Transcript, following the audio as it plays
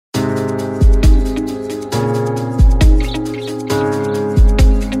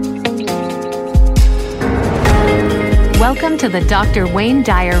Welcome to the Dr. Wayne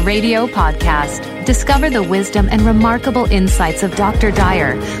Dyer Radio Podcast. Discover the wisdom and remarkable insights of Dr.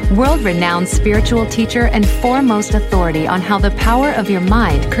 Dyer, world-renowned spiritual teacher and foremost authority on how the power of your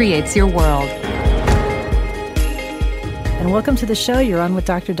mind creates your world. And welcome to the show. You're on with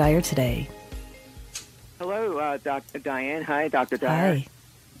Dr. Dyer today. Hello, Dr. Diane. Hi, Dr. Dyer. Hi.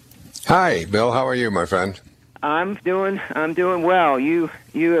 Hi, Bill. How are you, my friend? I'm doing well. You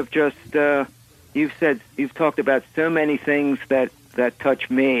have just you've talked about so many things that touch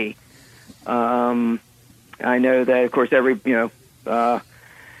me. I know that, of course, the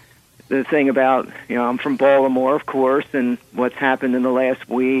thing about, I'm from Baltimore, of course, and what's happened in the last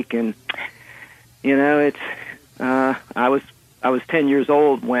week, and it's I was 10 years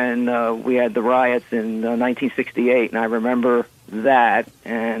old when we had the riots in 1968, and I remember that.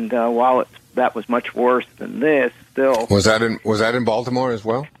 And while that was much worse than this, still was that in Baltimore as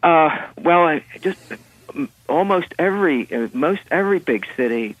well? Most every big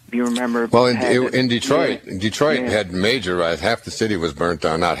city, you remember. Well, in Detroit, Detroit had major riots. Half the city was burnt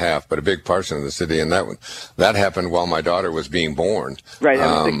down, not half, but a big portion of the city, and that happened while my daughter was being born. Right,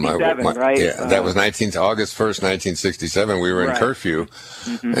 that was 67, right? Yeah, that was August 1st, 1967. We were in curfew,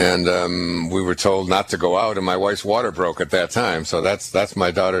 and we were told not to go out, and my wife's water broke at that time. So that's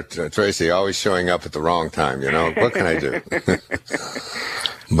my daughter Tracy, always showing up at the wrong time. What can I do?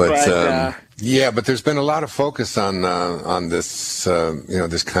 But there's been a lot of focus on this,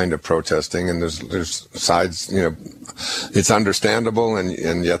 this kind of protesting, and there's sides, it's understandable,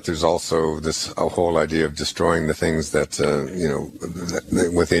 and yet there's also a whole idea of destroying the things that,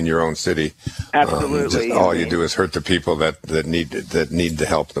 that within your own city. Absolutely. All you do is hurt the people that need the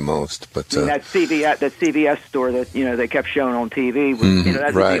help the most. But that CVS store that they kept showing on TV was,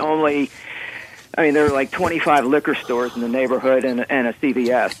 that's the only. I mean, there were like 25 liquor stores in the neighborhood and a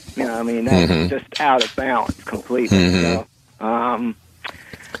CVS. That's just out of balance completely. So,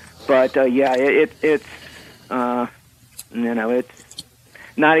 it's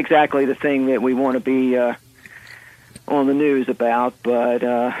not exactly the thing that we want to be on the news about, but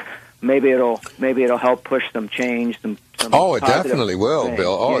maybe it'll help push some change. It definitely will, things.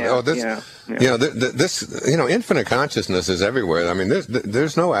 Bill. This infinite consciousness is everywhere. I mean,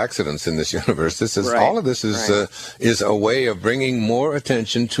 there's no accidents in this universe. This is all of this is a way of bringing more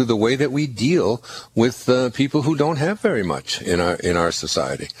attention to the way that we deal with people who don't have very much in our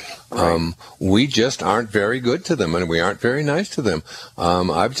society. Right. We just aren't very good to them, and we aren't very nice to them.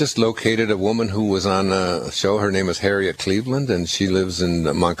 I've just located a woman who was on a show. Her name is Harriet Cleveland, and she lives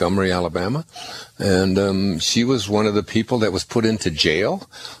in Montgomery, Alabama. And she was one of the people that was put into jail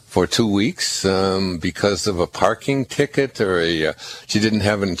for 2 weeks because of a parking ticket, or she didn't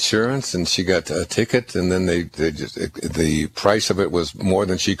have insurance, and she got a ticket, and then the price of it was more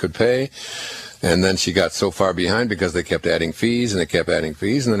than she could pay. And then she got so far behind because they kept adding fees, and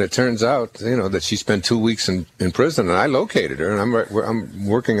then it turns out, that she spent 2 weeks in prison, and I located her, and I'm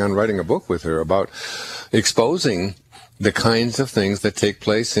working on writing a book with her about exposing the kinds of things that take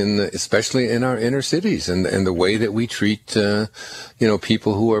place especially in our inner cities, and the way that we treat,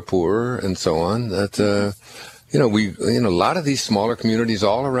 people who are poorer and so on. That, a lot of these smaller communities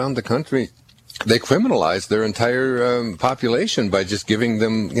all around the country, they criminalize their entire population by just giving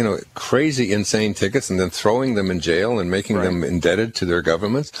them, crazy, insane tickets and then throwing them in jail and making them indebted to their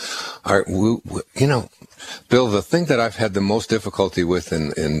governments. Bill, the thing that I've had the most difficulty with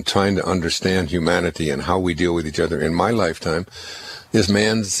in trying to understand humanity and how we deal with each other in my lifetime is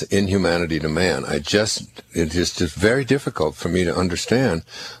man's inhumanity to man. It is just very difficult for me to understand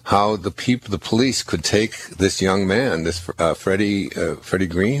how the police could take this young man, this Freddie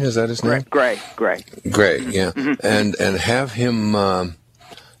Green, is that his name? Gray, yeah, and have him.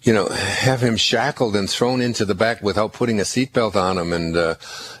 Have him shackled and thrown into the back without putting a seatbelt on him, and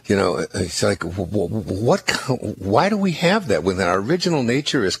it's like, why do we have that when our original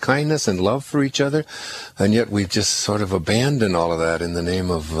nature is kindness and love for each other, and yet we've just sort of abandoned all of that in the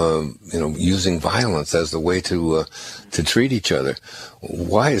name of using violence as the way to treat each other?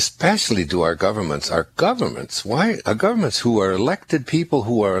 Why, especially do our governments who are elected people,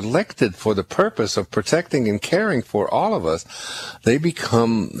 who are elected for the purpose of protecting and caring for all of us, they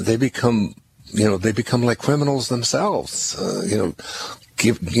become like criminals themselves,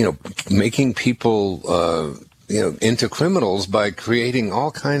 making people, into criminals by creating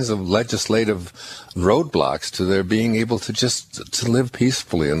all kinds of legislative roadblocks to their being able to live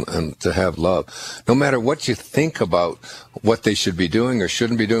peacefully and to have love. No matter what you think about what they should be doing or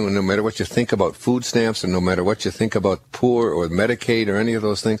shouldn't be doing, no matter what you think about food stamps, and no matter what you think about poor or Medicaid or any of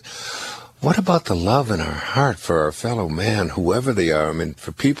those things, what about the love in our heart for our fellow man, whoever they are? I mean,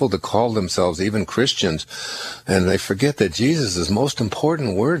 for people to call themselves even Christians, and they forget that Jesus' most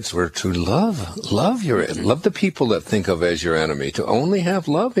important words were to love the people that think of as your enemy, to only have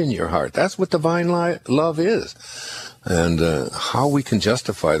love in your heart. That's what divine love is. And how we can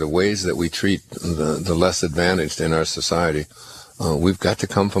justify the ways that we treat the less advantaged in our society. We've got to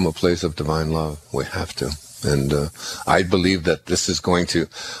come from a place of divine love. We have to. And I believe that this is going to.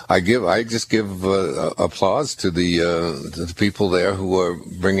 I just give applause to the people there who are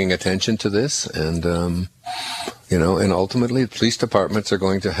bringing attention to this, and and ultimately, police departments are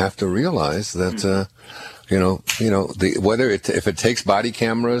going to have to realize that. If it takes body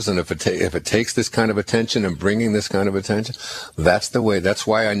cameras and if it takes this kind of attention and bringing this kind of attention, that's the way. That's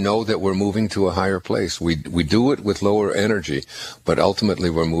why I know that we're moving to a higher place. We do it with lower energy, but ultimately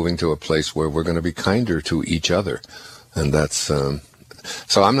we're moving to a place where we're going to be kinder to each other, and that's.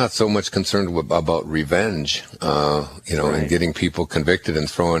 So I'm not so much concerned about revenge, and getting people convicted and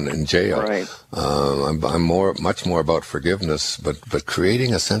thrown in jail. Right. I'm much more about forgiveness, but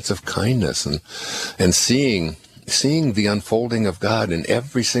creating a sense of kindness and seeing the unfolding of God in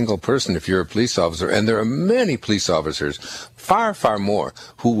every single person. If you're a police officer, and there are many police officers, far, far more,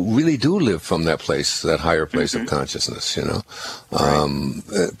 who really do live from that place, that higher place of consciousness, Right.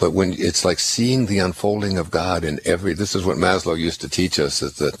 But when it's like seeing the unfolding of God in this is what Maslow used to teach us,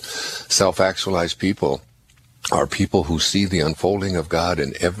 is that self-actualized people are people who see the unfolding of God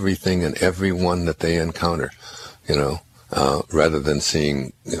in everything and everyone that they encounter, rather than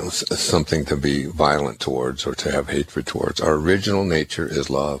seeing something to be violent towards or to have hatred towards. Our original nature is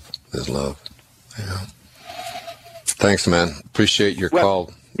love. Yeah. Thanks, man. Appreciate your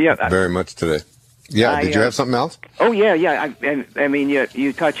call very much today. Yeah, did you have something else? Oh, yeah. I mean,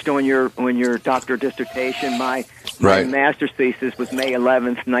 you touched on your doctoral dissertation. My master's thesis was May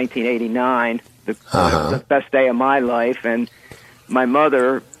 11th, 1989, the best day of my life. And my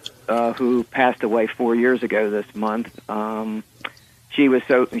mother, who passed away 4 years ago this month, she was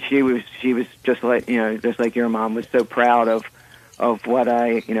just like your mom, was so proud of what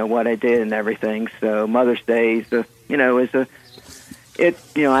I did and everything. So Mother's Day is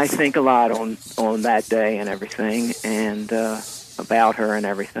I think a lot on that day and everything, and about her and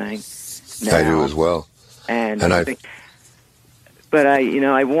everything. Now. I do as well. And I think, but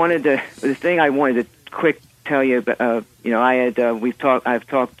I wanted to quick tell you, I've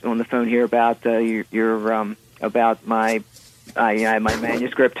talked on the phone here about about my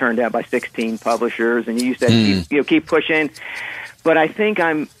manuscript turned out by 16 publishers, and you said keep pushing. But I think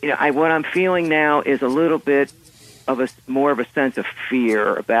what I'm feeling now is a little bit of more of a sense of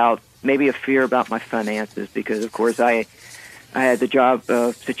fear about my finances, because of course I had the job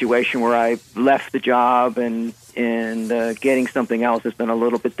situation where I left the job, and getting something else has been a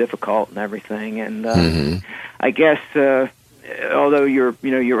little bit difficult and everything. And I guess although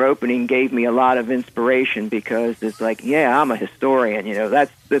your opening gave me a lot of inspiration, because it's like, I'm a historian.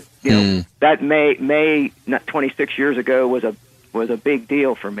 That May 26 years ago was a big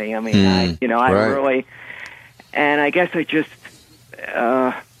deal for me. I mean, I really. And I guess I just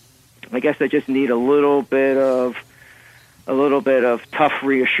need a little bit of tough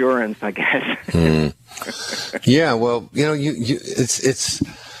reassurance, I guess. Yeah, well, it's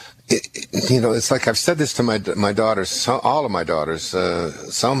like I've said this to my daughters, all of my daughters,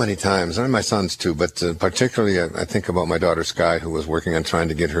 so many times, and my sons too, but particularly I think about my daughter Sky, who was working on trying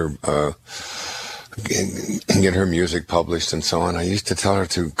to get her music published and so on. I used to tell her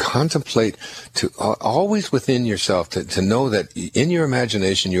to contemplate, to always within yourself, to know that in your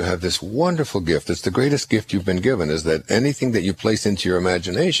imagination you have this wonderful gift. It's the greatest gift you've been given, is that anything that you place into your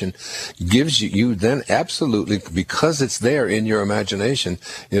imagination gives you then absolutely, because it's there in your imagination,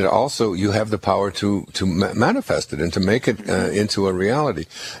 it also, you have the power to manifest it and to make it into a reality,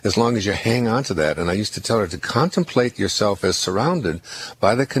 as long as you hang on to that. And I used to tell her to contemplate yourself as surrounded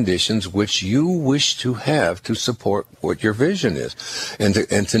by the conditions which you wish to have to support what your vision is, and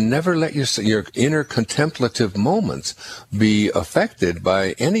to never let your inner contemplative moments be affected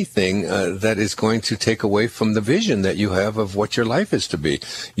by anything that is going to take away from the vision that you have of what your life is to be.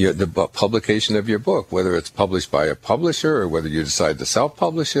 The publication of your book, whether it's published by a publisher, or whether you decide to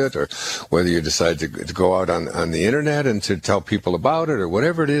self-publish it, or whether you decide to go out on the internet and to tell people about it, or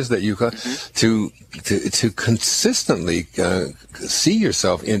whatever it is that you to consistently see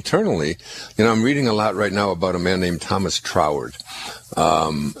yourself internally. I'm reading a lot right now about a man named Thomas Troward,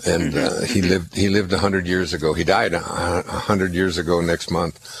 and he lived 100 years ago. He died 100 years ago next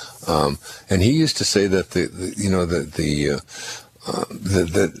month, and he used to say that that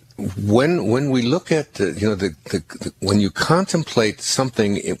when we look at when you contemplate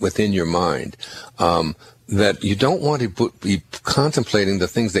something within your mind, that you don't want to be contemplating the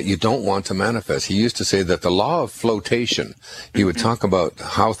things that you don't want to manifest. He used to say that the law of flotation, he would talk about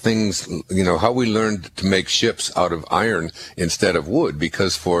how things, how we learned to make ships out of iron instead of wood,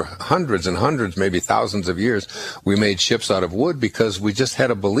 because for hundreds and hundreds, maybe thousands of years, we made ships out of wood because we just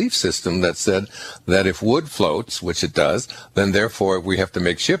had a belief system that said that if wood floats, which it does, then therefore we have to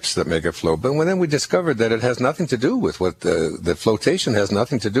make ships that make it float. But then we discovered that it has nothing to do with what the flotation has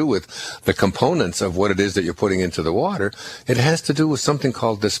nothing to do with the components of what it is that you're putting into the water. It has to do with something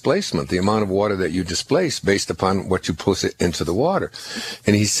called displacement, the amount of water that you displace based upon what you put into the water.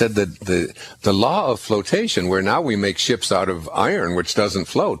 And he said that the law of flotation, where now we make ships out of iron, which doesn't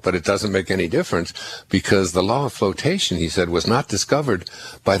float, but it doesn't make any difference, because the law of flotation, he said, was not discovered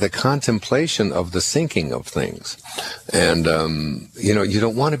by the contemplation of the sinking of things. And, you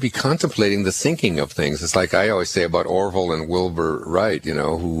don't want to be contemplating the sinking of things. It's like I always say about Orville and Wilbur Wright,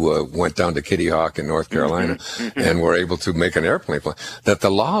 who went down to Kitty Hawk in North Carolina and were able to make an airplane fly. That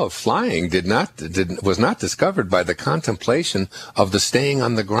the law of flying was not discovered by the contemplation of the staying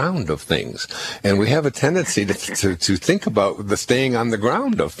on the ground of things. And we have a tendency to think about the staying on the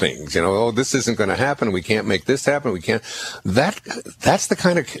ground of things. This isn't going to happen. We can't make this happen. We can't. That's the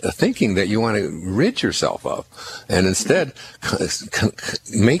kind of thinking that you want to rid yourself of. And instead,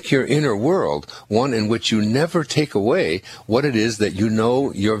 make your inner world one in which you never take away what it is that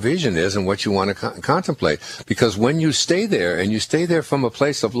your vision is and what you want to contemplate. Because when you stay there, and you stay there from a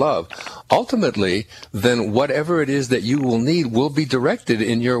place of love, ultimately, then whatever it is that you will need will be directed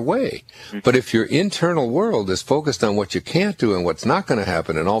in your way. But if your internal world is focused on what you can't do and what's not going to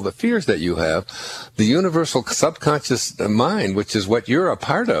happen and all the fears that you have, the universal subconscious mind, which is what you're a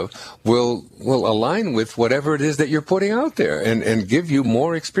part of, will align with whatever it is that you're putting out there and give you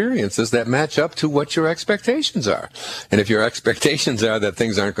more experiences that match up to what your expectations are. And if your expectations are that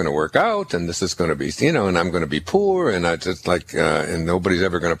things aren't going to work out, and this is going to be, and I'm going to be poor, and I just and nobody's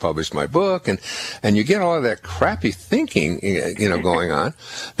ever going to publish my book, and you get all of that crappy thinking, going on,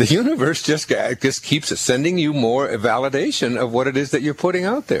 the universe just keeps sending you more validation of what it is that you're putting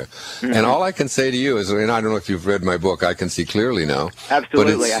out there. Mm-hmm. And all I can say to you is, and I don't know if you've read my book, I Can See Clearly Now.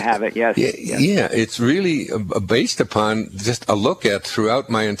 Absolutely, I have it, yes. Yeah, it's really based upon just a look at, throughout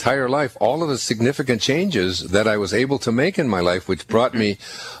my entire life, all of the significant changes that I was able to make in my life, which brought me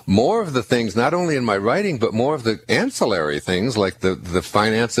more of the things, not only in my writing, but more of the ancillary things, like the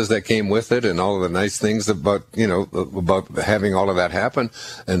finances that came with it, and all of the nice things about having all of that happen,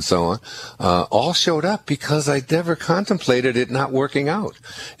 and so on, all showed up because I never contemplated it not working out.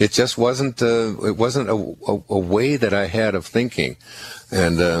 It just wasn't a way that I had of thinking.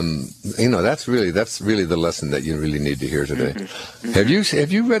 And that's really the lesson that you really need to hear today. Mm-hmm.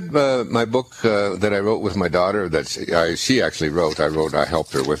 Have you read my book that I wrote with my daughter? That she actually wrote. I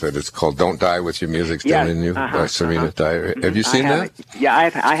helped her with it. It's called "Don't Die with Your Music Still in You" by Serena Dyer. Have you seen that? Yeah,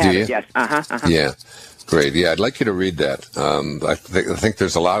 I have it. Yes. Yeah. Great. Yeah, I'd like you to read that. I think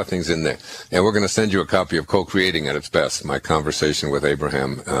there's a lot of things in there. And we're going to send you a copy of Co-Creating at Its Best, my conversation with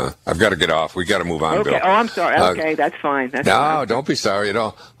Abraham. I've got to get off. We've got to move on, okay. Bill. Oh, I'm sorry. Okay, that's fine. Don't be sorry at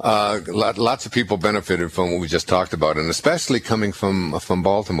all. Lots of people benefited from what we just talked about, and especially coming from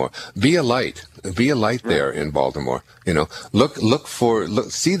Baltimore. Be a light. Be a light there in Baltimore.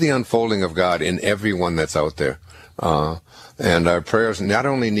 See the unfolding of God in everyone that's out there. And our prayers not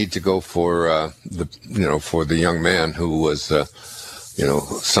only need to go for the young man who was,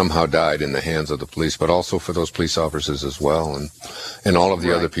 somehow died in the hands of the police, but also for those police officers as well, and all of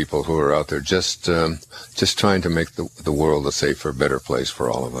the other people who are out there just trying to make the world a safer, better place for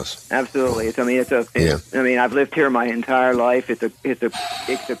all of us. Absolutely. I've lived here my entire life. It's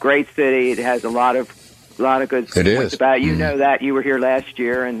a great city. It has a lot of good points about it. You know that. You were here last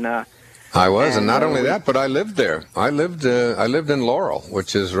year, and I was, and not only that, but I lived there. I lived in Laurel,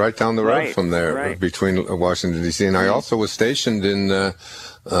 which is right down the road from there, between Washington D.C. And I also was stationed in, it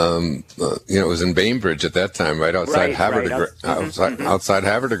was in Bainbridge at that time, right outside outside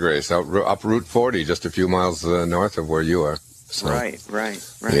Havre de Grace, up Route 40, just a few miles north of where you are. So, right.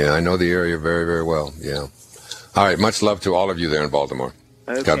 Yeah, I know the area very, very well. Yeah. All right. Much love to all of you there in Baltimore.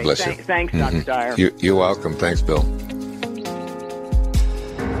 Okay, God bless you. Thanks, Dr. Dyer. You're welcome. Thanks, Bill.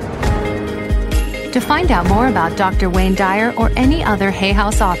 To find out more about Dr. Wayne Dyer or any other Hay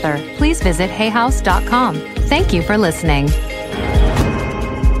House author, please visit hayhouse.com. Thank you for listening.